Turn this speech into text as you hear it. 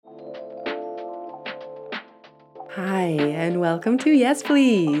Hi, and welcome to Yes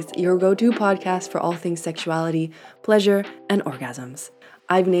Please, your go-to podcast for all things sexuality, pleasure, and orgasms.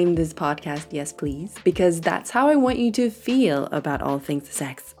 I've named this podcast Yes Please because that's how I want you to feel about all things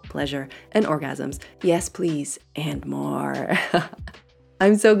sex, pleasure, and orgasms. Yes please, and more.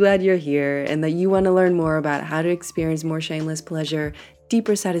 I'm so glad you're here and that you want to learn more about how to experience more shameless pleasure,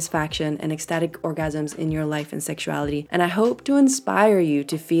 deeper satisfaction, and ecstatic orgasms in your life and sexuality. And I hope to inspire you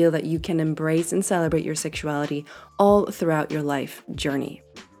to feel that you can embrace and celebrate your sexuality all throughout your life journey.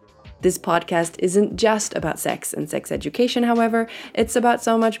 This podcast isn't just about sex and sex education, however, it's about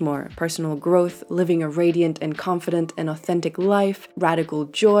so much more: personal growth, living a radiant and confident and authentic life, radical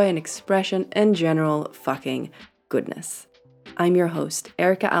joy and expression, and general fucking goodness. I'm your host,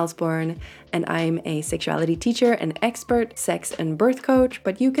 Erica Alsborn, and I'm a sexuality teacher and expert sex and birth coach,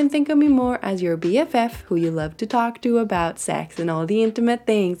 but you can think of me more as your BFF who you love to talk to about sex and all the intimate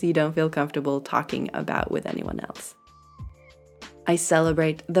things you don't feel comfortable talking about with anyone else. I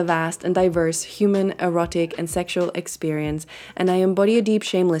celebrate the vast and diverse human, erotic, and sexual experience, and I embody a deep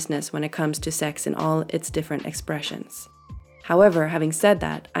shamelessness when it comes to sex in all its different expressions. However, having said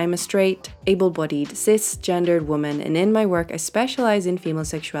that, I'm a straight, able-bodied, cisgendered woman, and in my work I specialize in female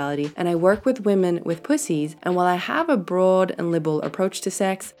sexuality and I work with women with pussies, and while I have a broad and liberal approach to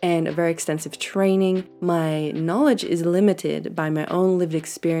sex and a very extensive training, my knowledge is limited by my own lived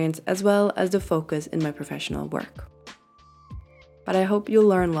experience as well as the focus in my professional work. But I hope you'll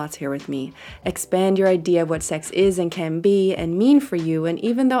learn lots here with me, expand your idea of what sex is and can be and mean for you, and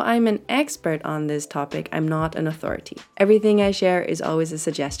even though I'm an expert on this topic, I'm not an authority. Everything I share is always a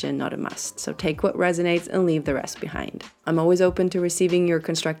suggestion, not a must, so take what resonates and leave the rest behind. I'm always open to receiving your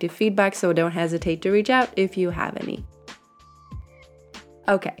constructive feedback, so don't hesitate to reach out if you have any.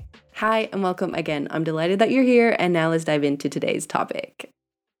 Okay, hi and welcome again. I'm delighted that you're here, and now let's dive into today's topic.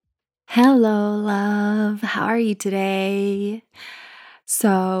 Hello, love. How are you today?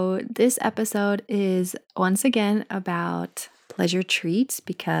 So, this episode is once again about pleasure treats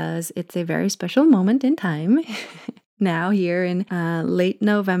because it's a very special moment in time. Now, here in late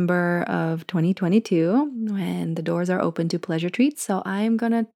November of 2022, when the doors are open to pleasure treats. So, I'm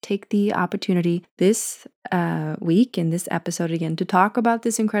going to take the opportunity this week in this episode again to talk about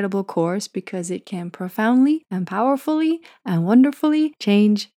this incredible course because it can profoundly and powerfully and wonderfully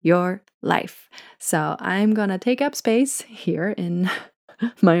change your life. So, I'm going to take up space here on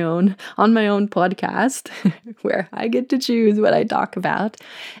my own podcast where I get to choose what I talk about,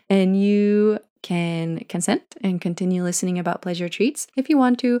 and you can consent and continue listening about pleasure treats if you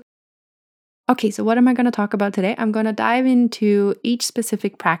want to. Okay, so what am I going to talk about today? I'm going to dive into each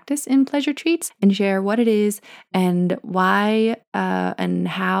specific practice in pleasure treats and share what it is and why and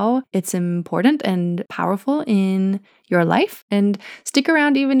how it's important and powerful in your life. And stick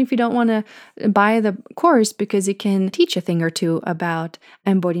around even if you don't want to buy the course, because it can teach a thing or two about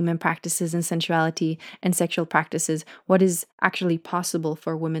embodiment practices and sensuality and sexual practices, what is actually possible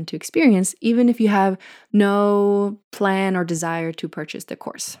for women to experience, even if you have no plan or desire to purchase the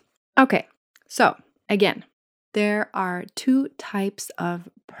course. Okay. So, again, there are two types of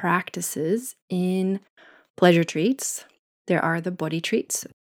practices in pleasure treats. There are the body treats.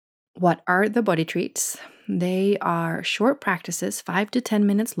 What are the body treats? They are short practices, 5 to 10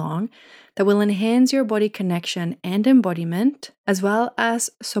 minutes long, that will enhance your body connection and embodiment, as well as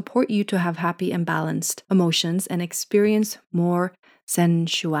support you to have happy and balanced emotions and experience more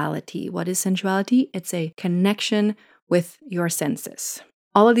sensuality. What is sensuality? It's a connection with your senses.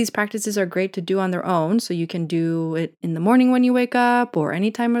 All of these practices are great to do on their own, so you can do it in the morning when you wake up or any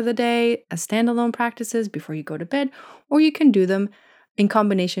time of the day as standalone practices before you go to bed, or you can do them in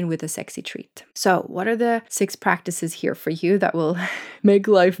combination with a sexy treat. So, what are the 6 practices here for you that will make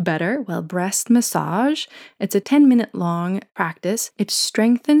life better? Well, breast massage. It's a 10-minute long practice. It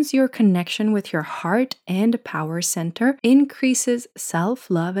strengthens your connection with your heart and power center, increases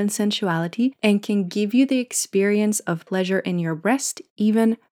self-love and sensuality, and can give you the experience of pleasure in your breast,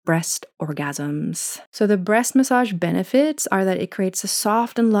 even breast orgasms. So the breast massage benefits are that it creates a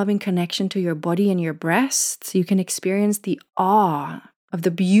soft and loving connection to your body and your breasts. You can experience the awe of the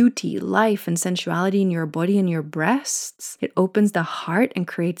beauty, life, and sensuality in your body and your breasts. It opens the heart and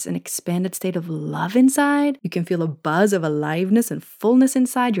creates an expanded state of love inside. You can feel a buzz of aliveness and fullness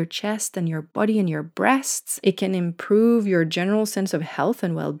inside your chest and your body and your breasts. It can improve your general sense of health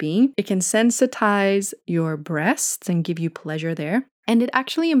and well-being. It can sensitize your breasts and give you pleasure there. And it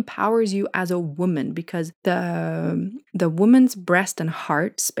actually empowers you as a woman, because the woman's breast and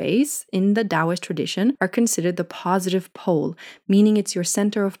heart space in the Taoist tradition are considered the positive pole, meaning it's your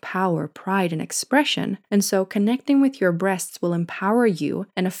center of power, pride, and expression. And so connecting with your breasts will empower you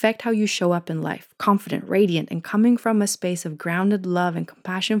and affect how you show up in life, confident, radiant, and coming from a space of grounded love and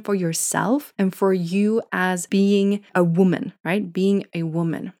compassion for yourself and for you as being a woman, right? Being a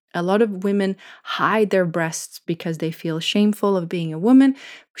woman. A lot of women hide their breasts because they feel shameful of being a woman,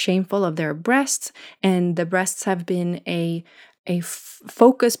 shameful of their breasts, and the breasts have been a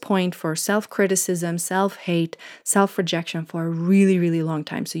focus point for self-criticism, self-hate, self-rejection for a really, really long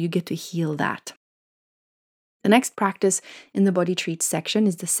time. So you get to heal that. The next practice in the Body Treats section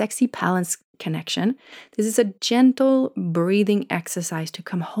is the Sexy Balance connection. This is a gentle breathing exercise to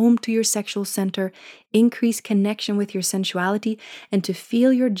come home to your sexual center, increase connection with your sensuality, and to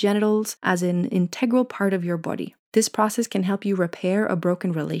feel your genitals as an integral part of your body. This process can help you repair a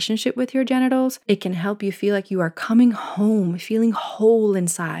broken relationship with your genitals. It can help you feel like you are coming home, feeling whole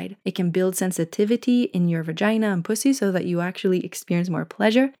inside. It can build sensitivity in your vagina and pussy so that you actually experience more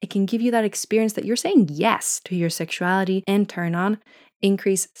pleasure. It can give you that experience that you're saying yes to your sexuality and turn on,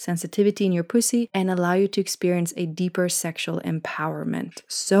 increase sensitivity in your pussy, and allow you to experience a deeper sexual empowerment.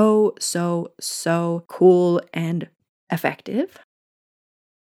 So cool and effective.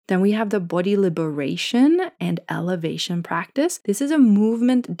 Then we have the body liberation and elevation practice. This is a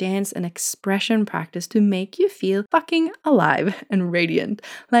movement, dance, and expression practice to make you feel fucking alive and radiant.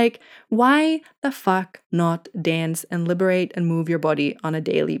 Like, why the fuck not dance and liberate and move your body on a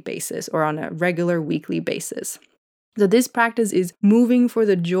daily basis or on a regular weekly basis? So this practice is moving for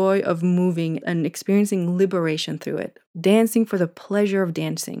the joy of moving and experiencing liberation through it, dancing for the pleasure of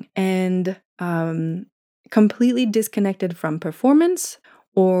dancing, and completely disconnected from performance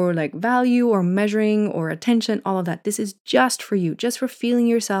or like value or measuring or attention, all of that. This is just for you, just for feeling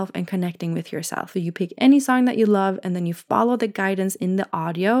yourself and connecting with yourself. So you pick any song that you love and then you follow the guidance in the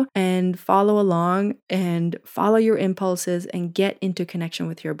audio and follow along and follow your impulses and get into connection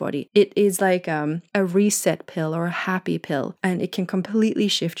with your body. It is like a reset pill or a happy pill, and it can completely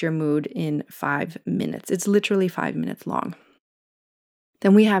shift your mood in 5 minutes. It's literally 5 minutes long.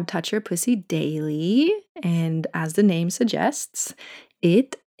 Then we have Touch Your Pussy Daily, and as the name suggests,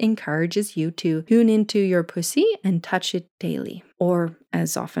 it encourages you to tune into your pussy and touch it daily, or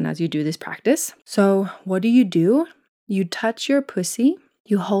as often as you do this practice. So what do? You touch your pussy,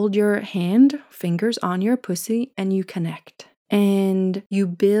 you hold your fingers on your pussy, and you connect. And you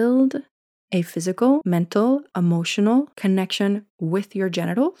build a physical, mental, emotional connection with your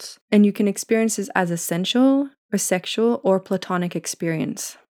genitals. And you can experience this as a sensual, a sexual, or platonic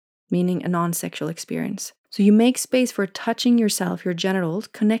experience, meaning a non-sexual experience. So you make space for touching yourself, your genitals,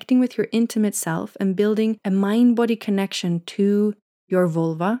 connecting with your intimate self, and building a mind-body connection to your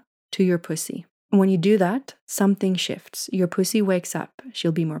vulva, to your pussy. And when you do that, something shifts. Your pussy wakes up.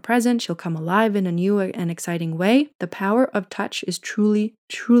 She'll be more present. She'll come alive in a new and exciting way. The power of touch is truly,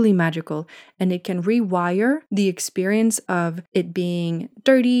 truly magical, and it can rewire the experience of it being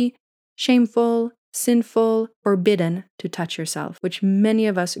dirty, shameful, sinful, forbidden to touch yourself, which many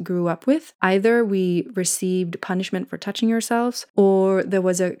of us grew up with. Either we received punishment for touching ourselves, or there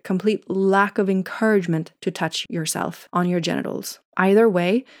was a complete lack of encouragement to touch yourself on your genitals. Either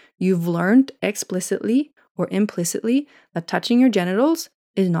way, you've learned explicitly or implicitly that touching your genitals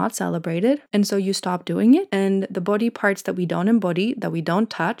is not celebrated, and so you stop doing it. And the body parts that we don't embody, that we don't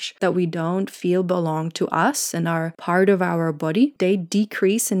touch, that we don't feel belong to us and are part of our body, they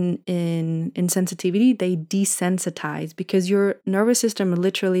decrease in sensitivity, they desensitize, because your nervous system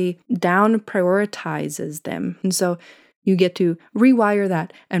literally down prioritizes them. And so you get to rewire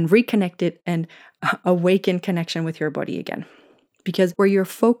that and reconnect it and awaken connection with your body again. Because where your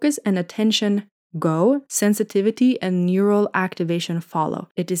focus and attention go, sensitivity and neural activation follow.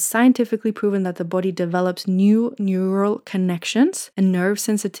 It is scientifically proven that the body develops new neural connections and nerve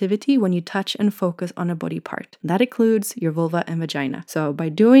sensitivity when you touch and focus on a body part. That includes your vulva and vagina. So by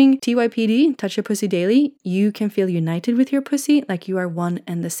doing TYPD, Touch Your Pussy Daily, you can feel united with your pussy like you are one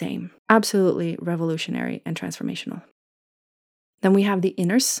and the same. Absolutely revolutionary and transformational. Then we have the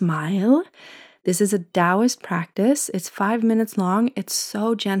Inner Smile. This is a Taoist practice. It's 5 minutes long. It's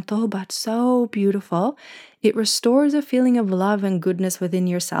so gentle, but so beautiful. It restores a feeling of love and goodness within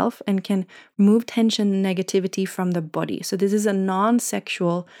yourself and can remove tension and negativity from the body. So this is a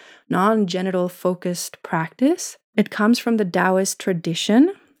non-sexual, non-genital focused practice. It comes from the Taoist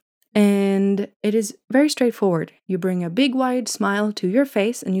tradition, and it is very straightforward. You bring a big wide smile to your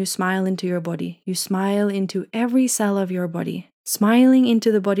face and you smile into your body. You smile into every cell of your body. Smiling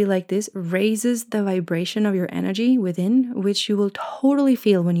into the body like this raises the vibration of your energy within, which you will totally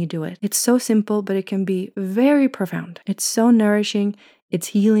feel when you do it. It's so simple, but it can be very profound. It's so nourishing, it's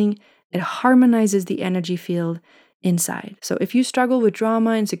healing, it harmonizes the energy field inside. So if you struggle with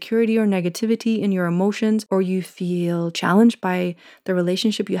drama, insecurity, or negativity in your emotions, or you feel challenged by the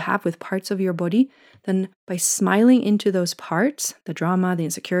relationship you have with parts of your body, then by smiling into those parts, the drama, the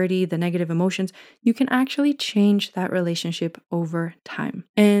insecurity, the negative emotions, you can actually change that relationship over time.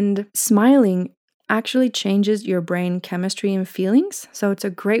 And smiling actually changes your brain chemistry and feelings. So it's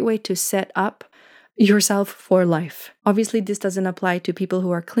a great way to set up yourself for life. Obviously, this doesn't apply to people who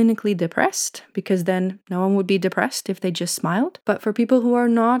are clinically depressed, because then no one would be depressed if they just smiled. But for people who are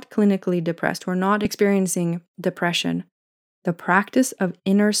not clinically depressed, who are not experiencing depression, the practice of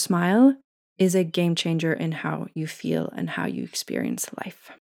inner smile is a game changer in how you feel and how you experience life.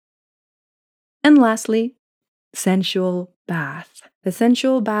 And lastly, sensual bath. The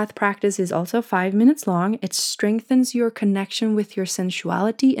sensual bath practice is also 5 minutes long. It strengthens your connection with your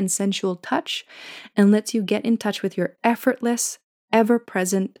sensuality and sensual touch and lets you get in touch with your effortless,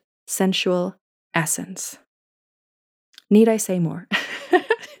 ever-present sensual essence. Need I say more?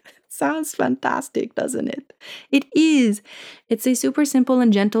 Sounds fantastic, doesn't it? It is. It's a super simple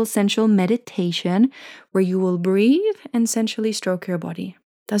and gentle sensual meditation where you will breathe and sensually stroke your body.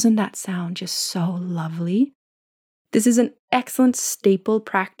 Doesn't that sound just so lovely? This is an excellent staple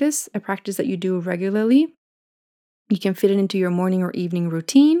practice, a practice that you do regularly. You can fit it into your morning or evening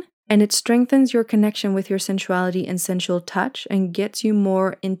routine, and it strengthens your connection with your sensuality and sensual touch and gets you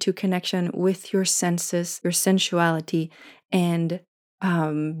more into connection with your senses, your sensuality, and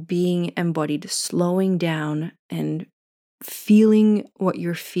being embodied, slowing down and feeling what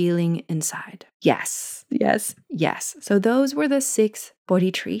you're feeling inside. Yes. So those were the 6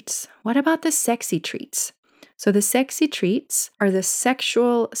 body treats. What about the sexy treats? So the sexy treats are the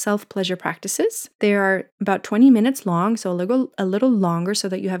sexual self-pleasure practices. They are about 20 minutes long, so a little longer so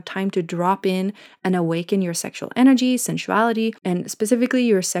that you have time to drop in and awaken your sexual energy, sensuality, and specifically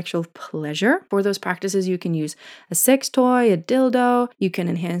your sexual pleasure. For those practices, you can use a sex toy, a dildo. You can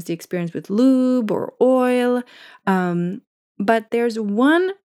enhance the experience with lube or oil. But there's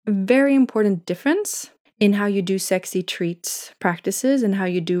one very important difference in how you do sexy treats practices and how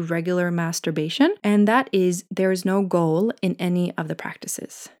you do regular masturbation, and that is there is no goal in any of the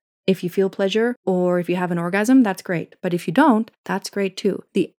practices. If you feel pleasure or if you have an orgasm, that's great. But if you don't, that's great too.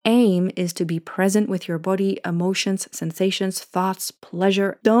 The aim is to be present with your body, emotions, sensations, thoughts,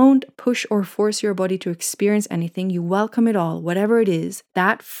 pleasure. Don't push or force your body to experience anything. You welcome it all, whatever it is.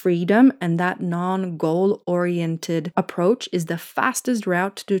 That freedom and that non-goal oriented approach is the fastest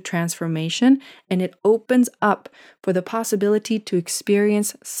route to transformation, and it opens up for the possibility to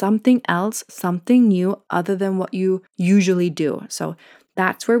experience something else, something new other than what you usually do. So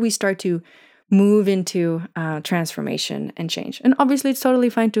that's where we start to move into transformation and change. And obviously, it's totally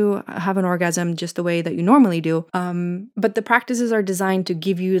fine to have an orgasm just the way that you normally do. But the practices are designed to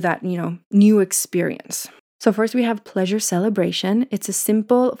give you that, new experience. So first we have pleasure celebration. It's a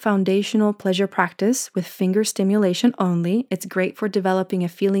simple foundational pleasure practice with finger stimulation only. It's great for developing a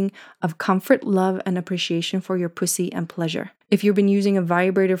feeling of comfort, love, and appreciation for your pussy and pleasure. If you've been using a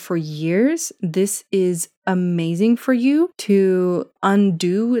vibrator for years, this is amazing for you to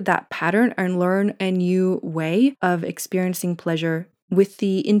undo that pattern and learn a new way of experiencing pleasure with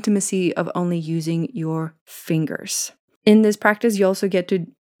the intimacy of only using your fingers. In this practice, you also get to,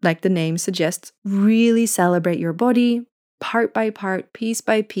 like the name suggests, really celebrate your body part by part, piece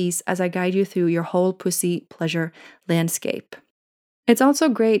by piece, as I guide you through your whole pussy pleasure landscape. It's also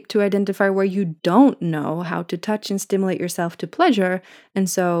great to identify where you don't know how to touch and stimulate yourself to pleasure. And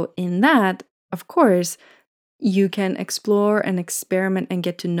so in that, of course, you can explore and experiment and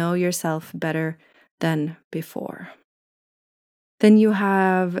get to know yourself better than before. Then you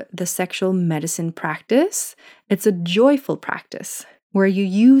have the sexual medicine practice. It's a joyful practice where you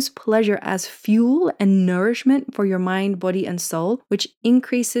use pleasure as fuel and nourishment for your mind, body, and soul, which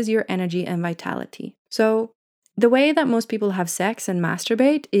increases your energy and vitality. So the way that most people have sex and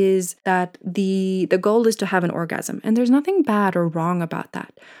masturbate is that the goal is to have an orgasm, and there's nothing bad or wrong about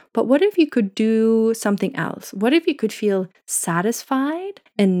that. But what if you could do something else? What if you could feel satisfied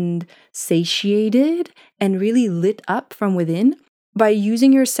and satiated and really lit up from within by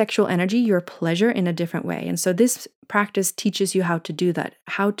using your sexual energy, your pleasure, in a different way? And so this practice teaches you how to do that,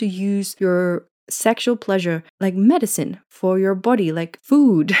 how to use your sexual pleasure like medicine for your body, like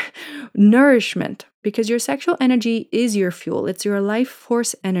food, nourishment, because your sexual energy is your fuel. It's your life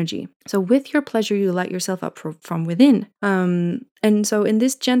force energy. So with your pleasure, you light yourself up from within. And so in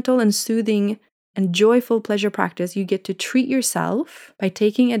this gentle and soothing and joyful pleasure practice, you get to treat yourself by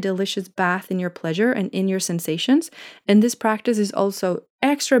taking a delicious bath in your pleasure and in your sensations. And this practice is also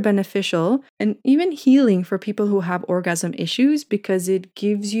extra beneficial and even healing for people who have orgasm issues, because it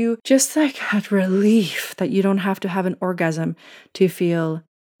gives you just like that relief that you don't have to have an orgasm to feel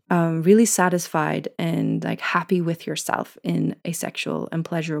really satisfied and like happy with yourself in a sexual and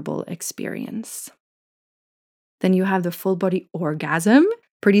pleasurable experience. Then you have the full body orgasm.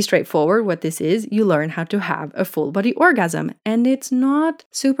 Pretty straightforward what this is. You learn how to have a full body orgasm, and it's not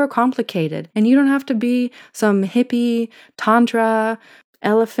super complicated. And you don't have to be some hippie, tantra,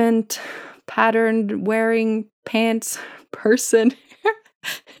 elephant patterned wearing pants person.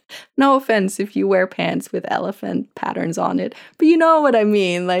 No offense if you wear pants with elephant patterns on it, but you know what I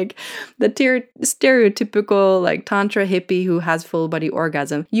mean, like the stereotypical like tantra hippie who has full body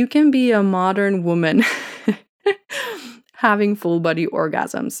orgasm. You can be a modern woman having full body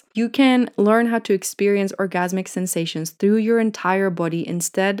orgasms. You can learn how to experience orgasmic sensations through your entire body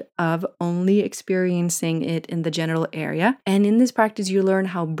instead of only experiencing it in the genital area. And in this practice, you learn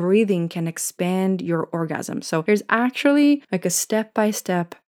how breathing can expand your orgasm. So there's actually like a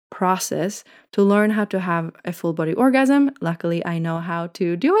step-by-step process to learn how to have a full body orgasm. Luckily, I know how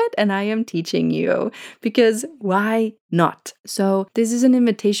to do it and I am teaching you, because why not? So this is an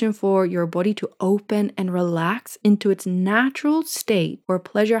invitation for your body to open and relax into its natural state where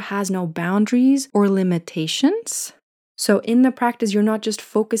pleasure has no boundaries or limitations. So in the practice, you're not just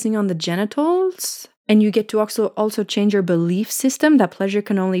focusing on the genitals, and you get to also change your belief system that pleasure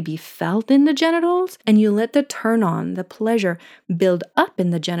can only be felt in the genitals, and you let the turn on, the pleasure, build up in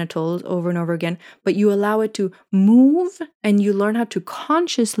the genitals over and over again, but you allow it to move, and you learn how to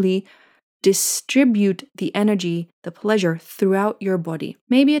consciously distribute the energy, the pleasure throughout your body.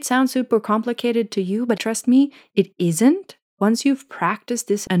 Maybe it sounds super complicated to you, but trust me, it isn't. Once you've practiced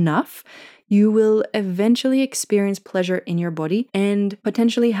this enough, you will eventually experience pleasure in your body and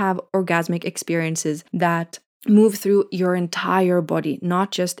potentially have orgasmic experiences that move through your entire body,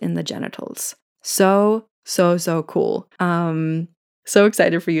 not just in the genitals. So cool. So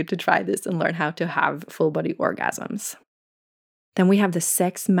excited for you to try this and learn how to have full body orgasms. Then we have the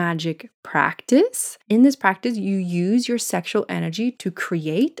sex magic practice. In this practice, you use your sexual energy to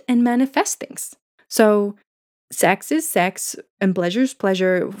create and manifest things. So sex is sex and pleasure is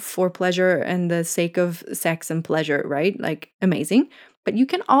pleasure for pleasure and the sake of sex and pleasure, right? Like amazing. But you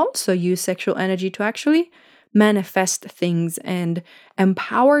can also use sexual energy to actually manifest things and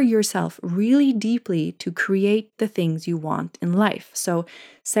empower yourself really deeply to create the things you want in life. So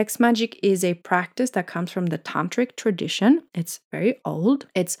sex magic is a practice that comes from the tantric tradition. It's very old.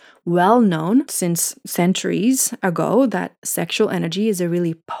 It's well known since centuries ago that sexual energy is a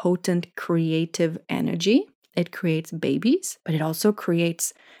really potent creative energy. It creates babies, but it also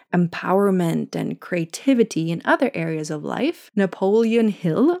creates empowerment and creativity in other areas of life. Napoleon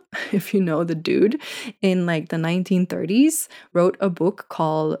Hill, if you know the dude, in like the 1930s, wrote a book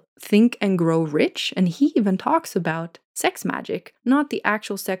called Think and Grow Rich. And he even talks about sex magic, not the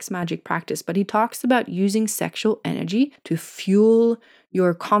actual sex magic practice, but he talks about using sexual energy to fuel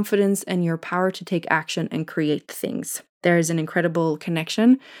your confidence and your power to take action and create things. There is an incredible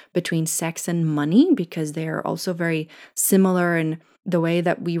connection between sex and money because they are also very similar in the way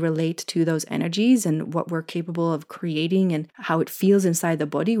that we relate to those energies and what we're capable of creating and how it feels inside the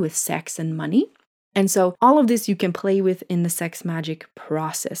body with sex and money. And so all of this you can play with in the sex magic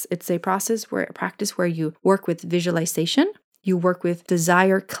process. It's a practice where you work with visualization. You work with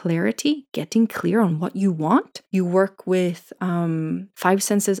desire clarity, getting clear on what you want. You work with five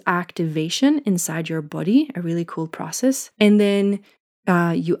senses activation inside your body, a really cool process. And then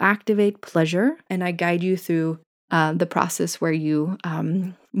you activate pleasure, and I guide you through the process where you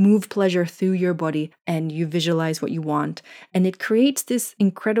move pleasure through your body and you visualize what you want. And it creates this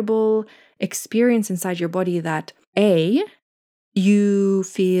incredible experience inside your body that you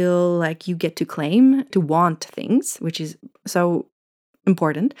feel like you get to claim, to want things, which is so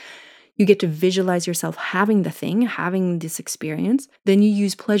important. You get to visualize yourself having the thing, having this experience. Then you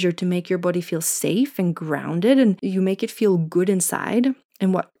use pleasure to make your body feel safe and grounded, and you make it feel good inside.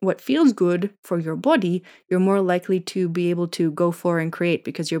 And what feels good for your body, you're more likely to be able to go for and create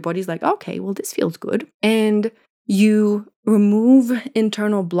because your body's like, okay, well, this feels good. And you remove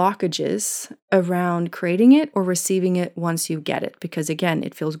internal blockages around creating it or receiving it once you get it, because again,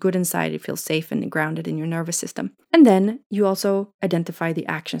 it feels good inside, it feels safe and grounded in your nervous system. And then you also identify the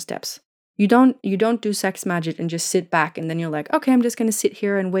action steps. You don't do sex magic and just sit back and then you're like, okay, I'm just going to sit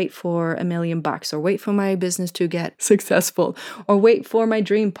here and wait for $1 million or wait for my business to get successful or wait for my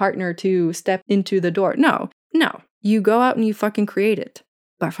dream partner to step into the door. No, you go out and you fucking create it.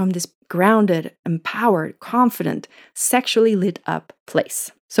 but from this grounded, empowered, confident, sexually lit up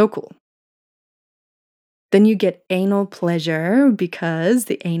place. So cool. Then you get anal pleasure because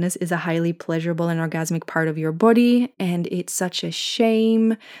the anus is a highly pleasurable and orgasmic part of your body. And it's such a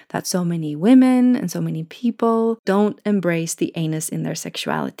shame that so many women and so many people don't embrace the anus in their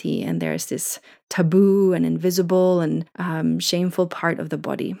sexuality. And there's this taboo and invisible and shameful part of the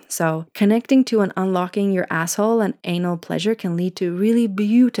body. So connecting to and unlocking your asshole and anal pleasure can lead to really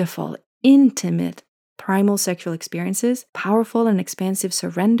beautiful, intimate, primal sexual experiences, powerful and expansive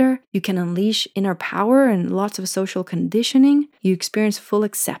surrender. You can unleash inner power and lots of social conditioning. You experience full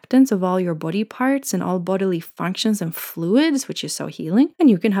acceptance of all your body parts and all bodily functions and fluids, which is so healing. And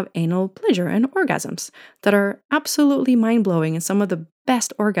you can have anal pleasure and orgasms that are absolutely mind-blowing and some of the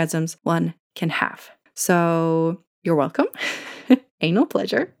best orgasms one can have. So you're welcome. Anal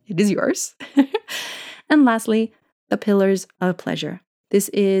pleasure, it is yours. And lastly, the pillars of pleasure. This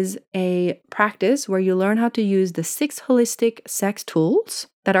is a practice where you learn how to use the 6 holistic sex tools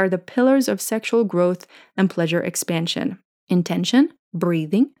that are the pillars of sexual growth and pleasure expansion: intention,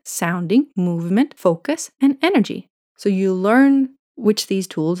 breathing, sounding, movement, focus, and energy. So you learn which these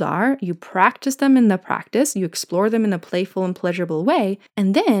tools are, you practice them in the practice, you explore them in a playful and pleasurable way,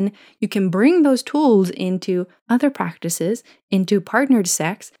 and then you can bring those tools into other practices, into partnered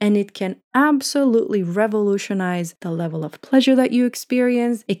sex, and it can absolutely revolutionize the level of pleasure that you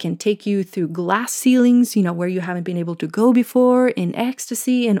experience. It can take you through glass ceilings, where you haven't been able to go before, in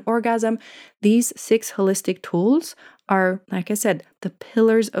ecstasy and orgasm. These 6 holistic tools are, like I said, the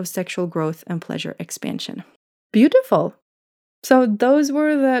pillars of sexual growth and pleasure expansion. Beautiful. So those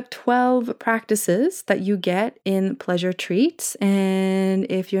were the 12 practices that you get in Pleasure Treats. And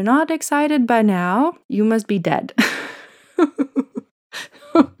if you're not excited by now, you must be dead.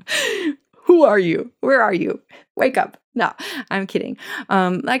 Who are you? Where are you? Wake up. No, I'm kidding.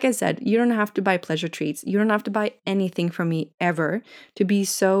 Like I said, you don't have to buy Pleasure Treats. You don't have to buy anything from me ever to be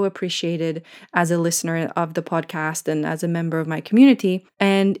so appreciated as a listener of the podcast and as a member of my community.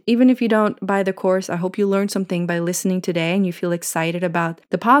 And even if you don't buy the course, I hope you learned something by listening today and you feel excited about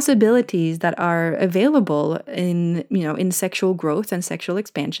the possibilities that are available in sexual growth and sexual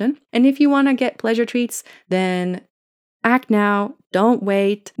expansion. And if you want to get Pleasure Treats, then act now. Don't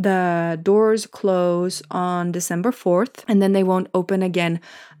wait. The doors close on December 4th, and then they won't open again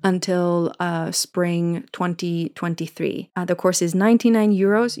until spring 2023. The course is 99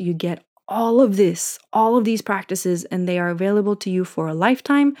 euros. You get all of these practices, and they are available to you for a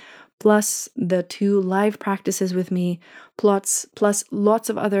lifetime, plus the 2 live practices with me, plus lots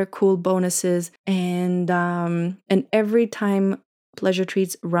of other cool bonuses. And every time Pleasure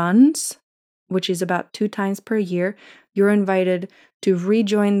Treats runs, which is about 2 times per year, you're invited to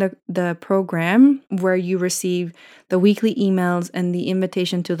rejoin the program where you receive the weekly emails and the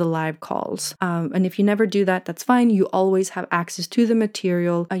invitation to the live calls. And if you never do that, that's fine. You always have access to the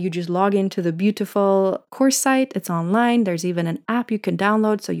material. You just log into the beautiful course site. It's online. There's even an app you can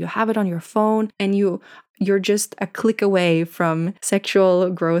download, so you have it on your phone, and you're just a click away from sexual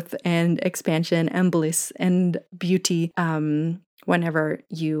growth and expansion and bliss and beauty whenever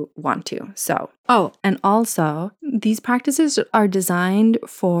you want to. So, and also these practices are designed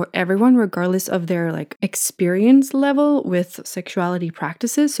for everyone regardless of their experience level with sexuality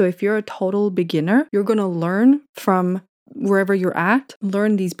practices. So if you're a total beginner, you're going to learn from wherever you're at,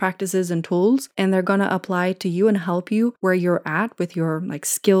 learn these practices and tools, and they're going to apply to you and help you where you're at with your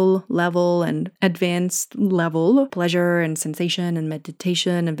skill level and advanced level, pleasure and sensation and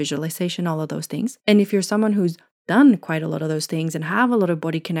meditation and visualization, all of those things. And if you're someone who's done quite a lot of those things and have a lot of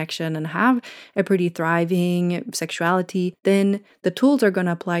body connection and have a pretty thriving sexuality, then the tools are going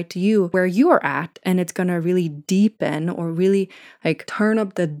to apply to you where you are at, and it's going to really deepen or really turn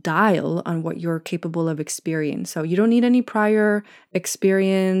up the dial on what you're capable of experiencing. So you don't need any prior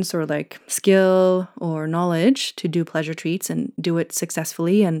experience or skill or knowledge to do Pleasure Treats and do it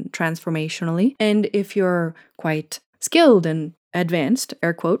successfully and transformationally. And if you're quite skilled and advanced,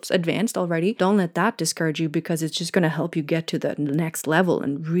 air quotes, advanced already, don't let that discourage you, because it's just going to help you get to the next level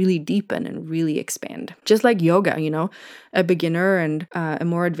and really deepen and really expand. Just like yoga, a beginner and a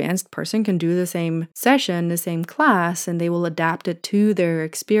more advanced person can do the same session, the same class, and they will adapt it to their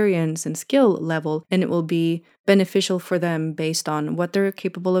experience and skill level, and it will be beneficial for them based on what they're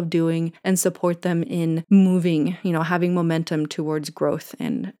capable of doing and support them in moving, having momentum towards growth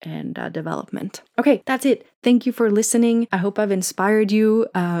and development. Okay, that's it. Thank you for listening. I hope I've inspired you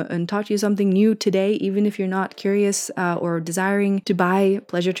and taught you something new today, even if you're not curious or desiring to buy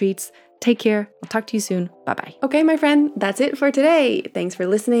Pleasure Treats. Take care. I'll talk to you soon. Bye-bye. Okay, my friend, that's it for today. Thanks for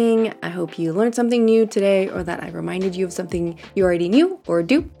listening. I hope you learned something new today, or that I reminded you of something you already knew or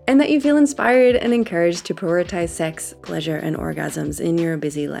do, and that you feel inspired and encouraged to prioritize sex, pleasure, and orgasms in your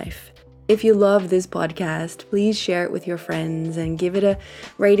busy life. If you love this podcast, please share it with your friends and give it a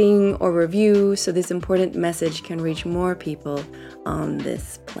rating or review so this important message can reach more people on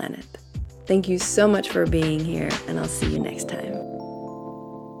this planet. Thank you so much for being here, and I'll see you next time.